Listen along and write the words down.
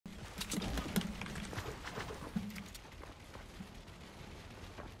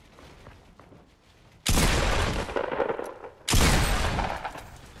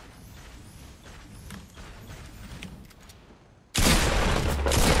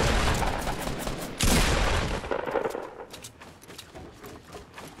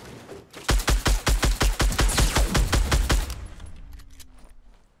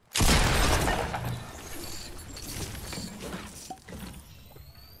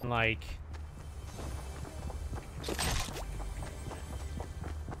Like.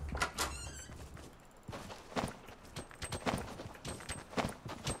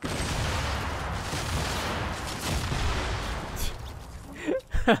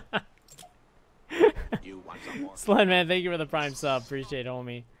 Sled man, thank you for the prime sub. Appreciate it,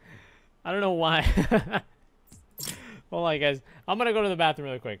 homie. I don't know why. Hold on, guys. I'm gonna go to the bathroom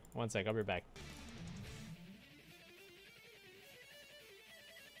really quick. One sec. I'll be back.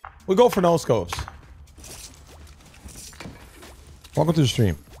 We go for no scopes. Welcome to the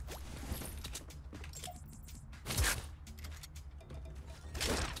stream.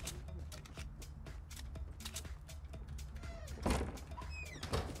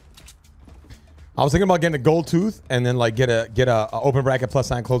 I was thinking about getting a gold tooth and then like get a open bracket plus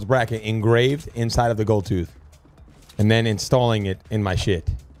sign closed bracket engraved inside of the gold tooth, and then installing it in my shit.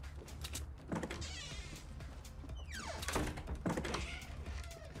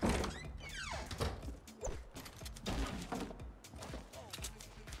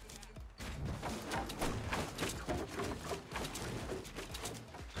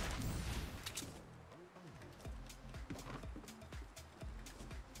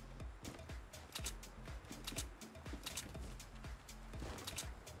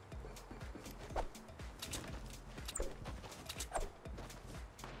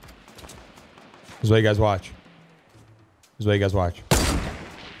 This is what you guys watch. This is what you guys watch.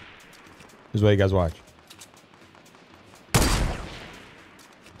 This is what you guys watch.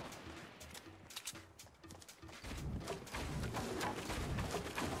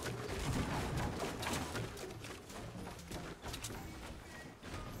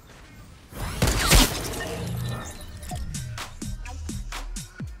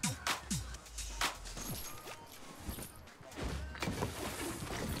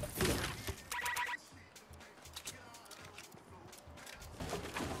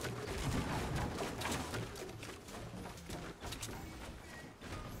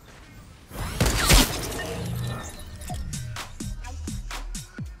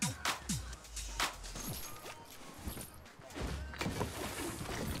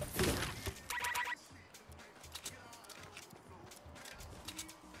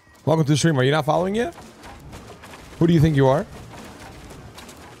 Welcome to the stream. Are you not following yet? Who do you think you are?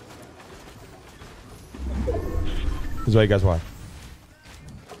 This is what you guys watch.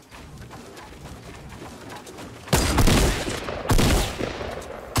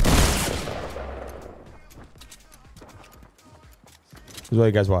 This is what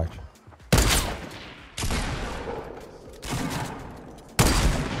you guys watch.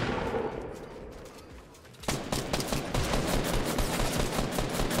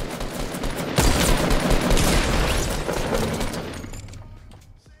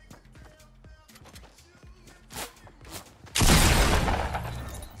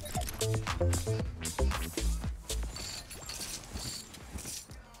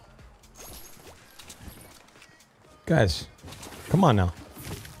 Guys, come on now.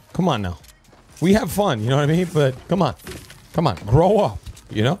 Come on now. We have fun, you know what I mean? But come on. Come on. Grow up,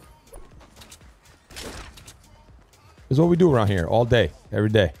 you know? This is what we do around here all day, every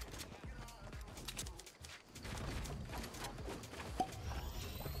day.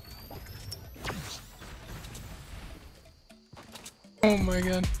 Oh my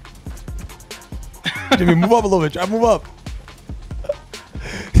god. Jimmy, move up a little bit. Try to move up.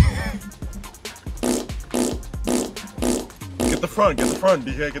 Get the front,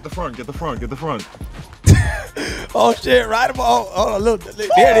 DJ, get the front, get the front, get the front. Oh shit, right him. Oh, hold on, look, there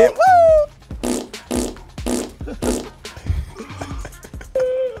it is. Woo!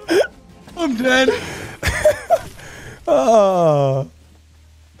 I'm dead. Oh.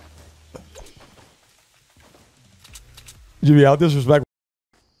 Jimmy, out disrespect.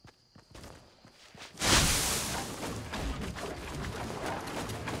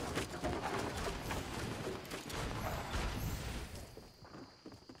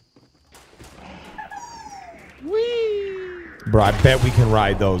 Bro, I bet we can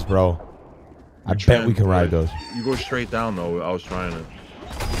ride those, bro. I bet we can ride those. You go straight down, though. I was trying it.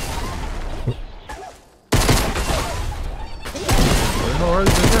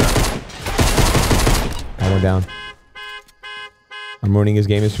 I went down. I'm ruining his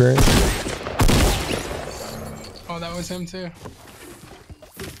game experience. Oh, that was him too.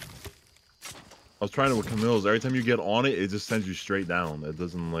 I was trying it with Camille's. Every time you get on it, it just sends you straight down. It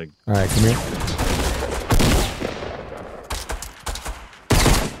doesn't like... Alright, come here.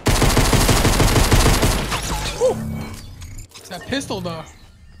 It's that pistol though.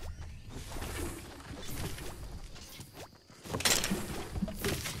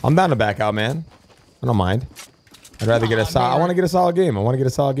 I'm down to back out, man. I don't mind. I'd rather get a solid. I want to get a solid game. I want to get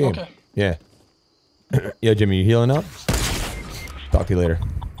a solid game. Okay. Yeah. Yeah, Jimmy, you healing up? Talk to you later.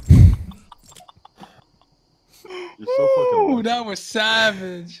 You're so fucking Ooh, lucky. that was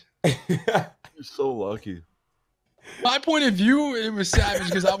savage. You're so lucky. My point of view, it was savage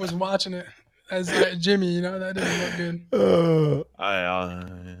because I was watching it as Jimmy. You know that didn't look good.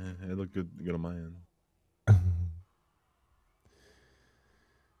 It looked good on my end.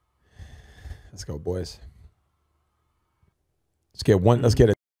 Let's go, boys. Let's get one. Let's get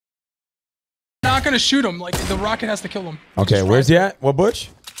it. Not gonna shoot him. Like the rocket has to kill him. Okay, Just where's try he at? What bush?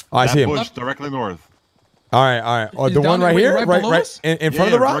 Oh, I That see him. bush directly north. All right, all right. Oh, He's the down one there, right wait, here, right right, below right us? in front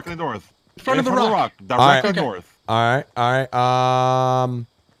of the rock. Directly north. In front of the rock. Directly Okay. north. All right.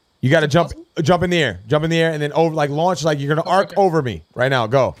 You got to jump in the air, and then over, like launch, like you're gonna arc over me right now.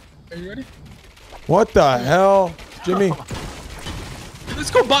 Go. Are you ready? What the hell, Jimmy? Let's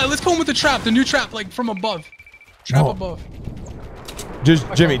go by. Let's go in with the trap. The new trap, like from above. Trap No. above. Just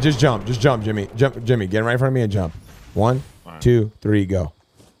Jimmy, just jump, Jimmy. Jump, Jimmy. Get right in front of me and jump. 1, 2, 3, go.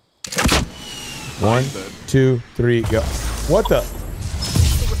 1, 2, 3, go. What the?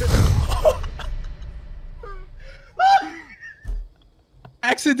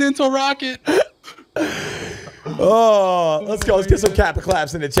 Accidental rocket. Oh, let's go. Let's get some Kappa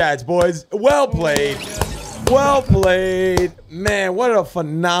claps in the chats, boys. Well played. Well played. Man, what a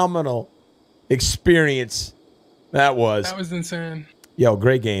phenomenal experience that was. That was insane. Yo,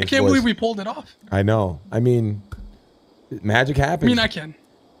 great games, I can't boys. believe we pulled it off. I know. I mean, magic happens. I mean, I can.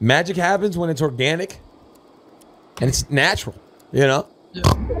 Magic happens when it's organic and it's natural, you know? Yeah.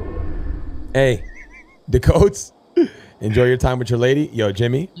 Hey, Dakotes, enjoy your time with your lady. Yo,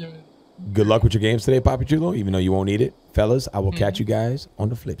 Jimmy, Yeah. good luck with your games today, Papi Chulo, even though you won't eat it. Fellas, I will catch you guys on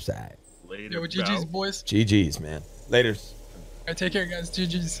the flip side. Later, Yo, GG's, boys. GG's, man. Laters. All right, take care, guys.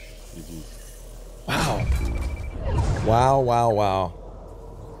 GG's. Wow. Wow, wow, wow.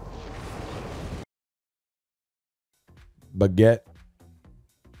 Baguette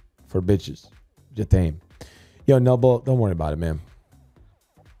for bitches. Jathame. Yo, Nelbo, don't worry about it, man.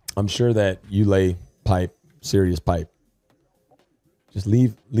 I'm sure that you lay pipe, serious pipe. Just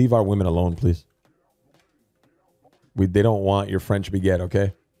leave our women alone, please. They don't want your French baguette,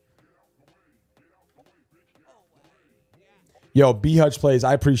 okay? Yo, B Hutch plays.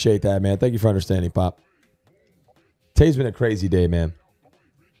 I appreciate that, man. Thank you for understanding, Pop. Today's been a crazy day, man.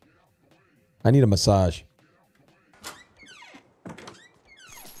 I need a massage.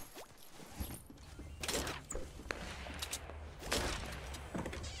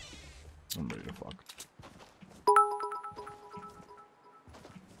 I'm ready to fuck.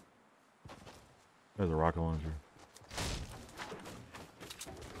 There's a rocket launcher.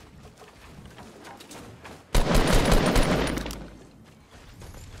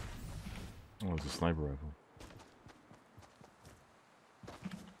 Oh, it's a sniper rifle.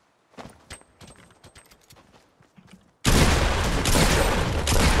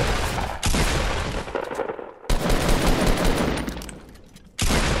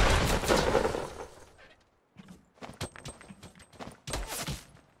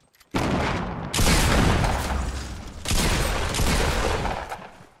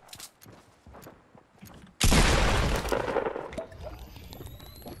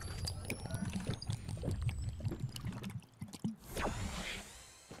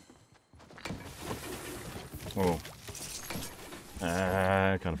 Oh.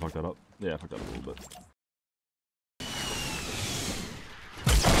 I kind of fucked that up. Yeah, I fucked that up a little bit.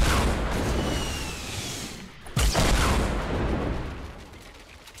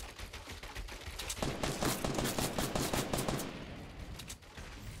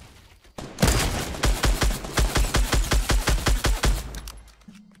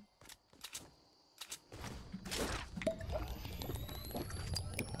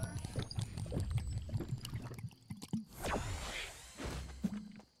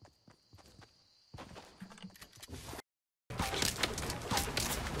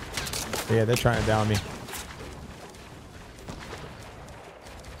 Yeah, they're trying to down me.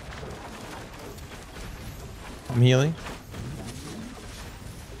 I'm healing.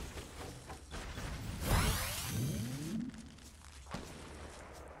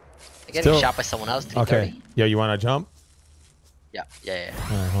 I'm getting shot by someone else. 330. Okay. Yo, you want to jump? Yeah. All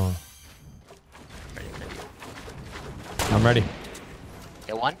right, hold on. Ready. I'm ready.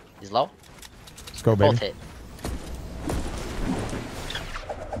 Hit one. He's low. Let's go, baby. Both hit.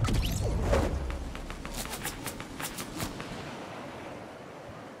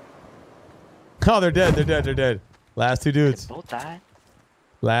 Oh, they're dead. They're dead. They're dead. Last two dudes. Both died.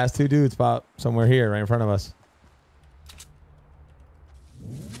 Last two dudes, Pop. Somewhere here, right in front of us.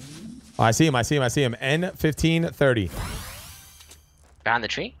 Oh, I see him. I see him. I see him. N1530. Behind the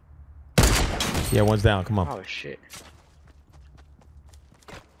tree? Yeah, one's down. Come on. Oh shit.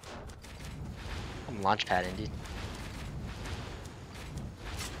 I'm launch padding, dude.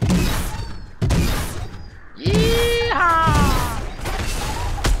 Yeehaw!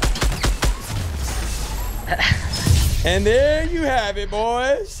 And there you have it,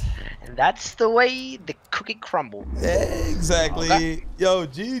 boys. And that's the way the cookie crumble. Exactly. Okay. Yo,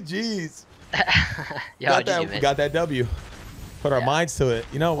 GG's. Yo, got, GG, that, man. got that W. Put our minds to it.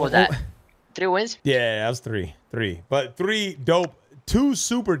 You know What was that? 3 wins? Yeah, that was three. But 3 dope, 2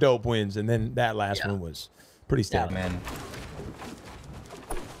 super dope wins, and then that last one was pretty stellar. Man.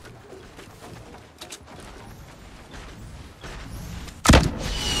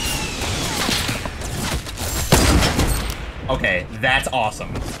 Okay, that's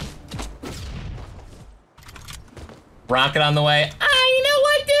awesome. Rocket on the way. You know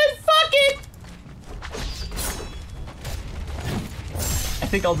what, dude? Fuck it! I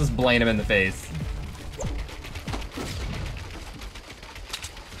think I'll just blame him in the face.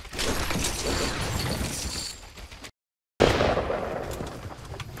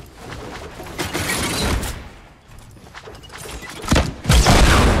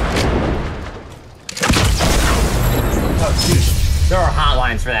 Oh, dude, there are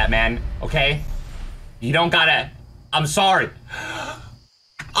hotlines for that, man. Okay? You don't gotta. I'm sorry.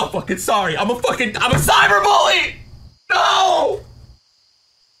 I'm fucking sorry. I'm a cyberbully! No!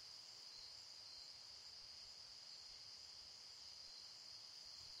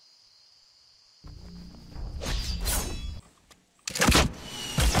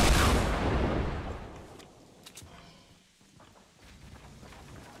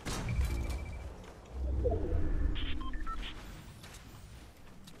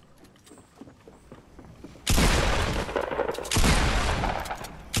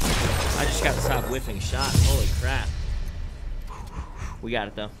 I just gotta stop whiffing shots. Holy crap. We got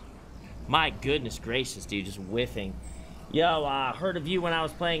it though. My goodness gracious, dude, just whiffing. Yo, heard of you when I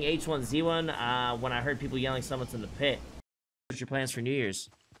was playing H1Z1, when I heard people yelling someone's in the pit. What's your plans for New Year's?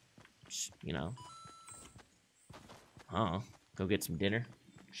 Just, you know. Go get some dinner.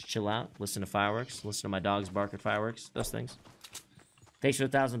 Just chill out, listen to fireworks, listen to my dogs bark at fireworks, those things. Thanks for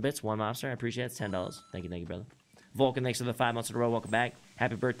the 1,000 bits, One Mobster. I appreciate it. It's $10. Thank you, brother. Vulcan, thanks for the 5 months in a row. Welcome back.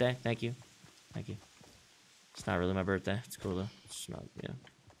 Happy birthday. Thank you. Thank you. It's not really my birthday. It's cool though. It's not, yeah.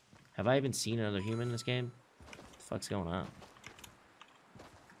 Have I even seen another human in this game? What the fuck's going on?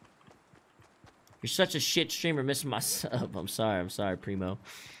 You're such a shit streamer missing my sub. I'm sorry, Primo.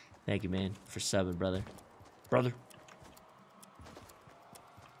 Thank you, man, for subbing, brother. Brother.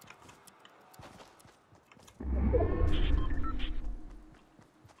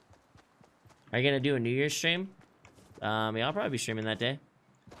 Are you gonna do a New Year's stream? Yeah, I'll probably be streaming that day.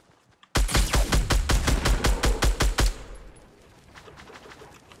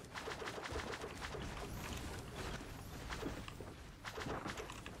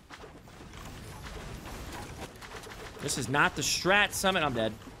 This is not the Strat Summit. I'm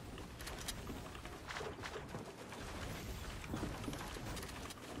dead.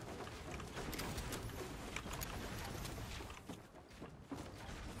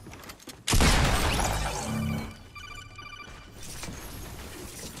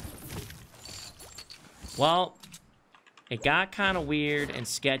 Well, it got kind of weird and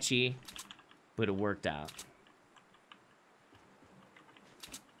sketchy, but it worked out.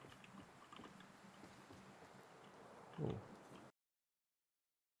 Ooh.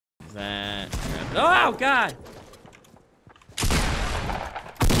 That. Oh, God!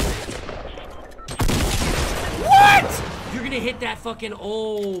 What? You're gonna hit that fucking.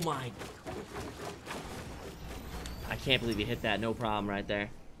 Oh, my. I can't believe you hit that. No problem right there.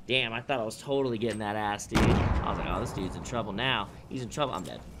 Damn, I thought I was totally getting that ass, dude. I was like, oh, this dude's in trouble now. He's in trouble. I'm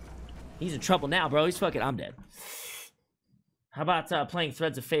dead. He's in trouble now, bro. He's fucking. I'm dead. How about playing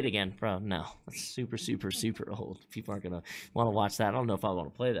Threads of Fate again? Bro, no. That's super, super, super old. People aren't going to want to watch that. I don't know if I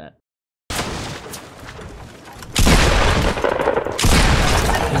want to play that.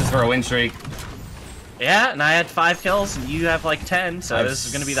 This is for a win streak. Yeah, and I had 5 kills, and you have like 10, so this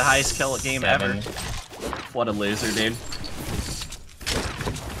is going to be the highest kill game 7. ever. What a loser, dude.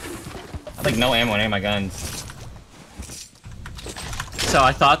 I have like no ammo in any of my guns. So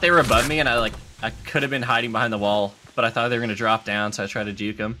I thought they were above me, and I could have been hiding behind the wall, but I thought they were gonna drop down, so I tried to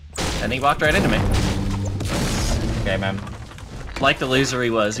juke him, and he walked right into me. Okay, man. Like the loser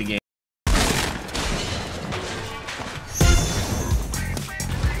he was, he gained.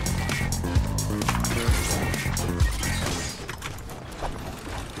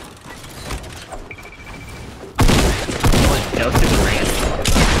 Go to the ramp.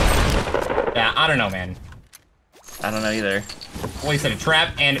 either. Wasted a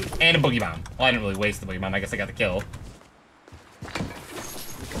trap and a boogie bomb. Well, I didn't really waste the boogie bomb. I guess I got the kill.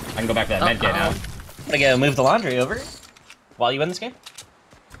 I can go back to that med kit now. I'm gonna go move the laundry over while you win this game.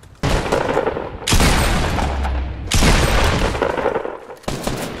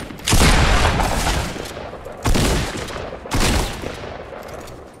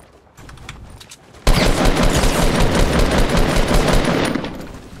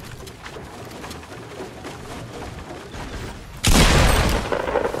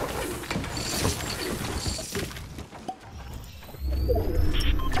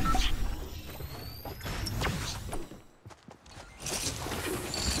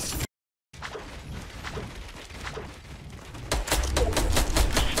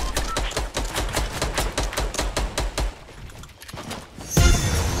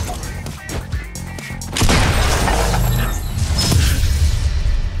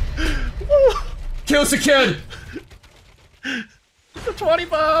 Kill secured! The 20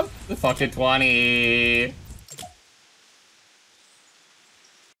 bomb! The fucking 20!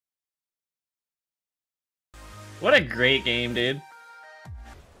 What a great game, dude.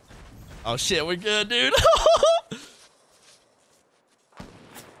 Oh shit, we're good, dude.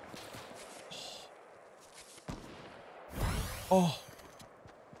 Oh.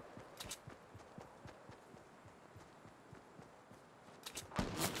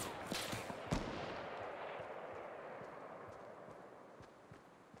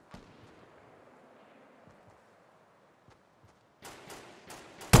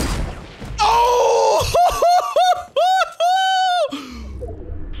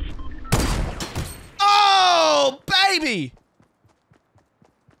 Oh, baby.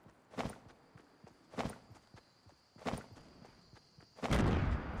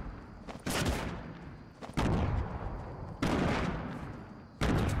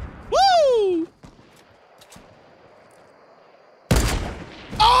 Woo!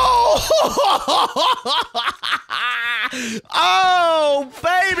 Oh! Oh,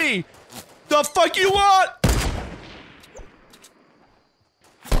 baby! The fuck you want?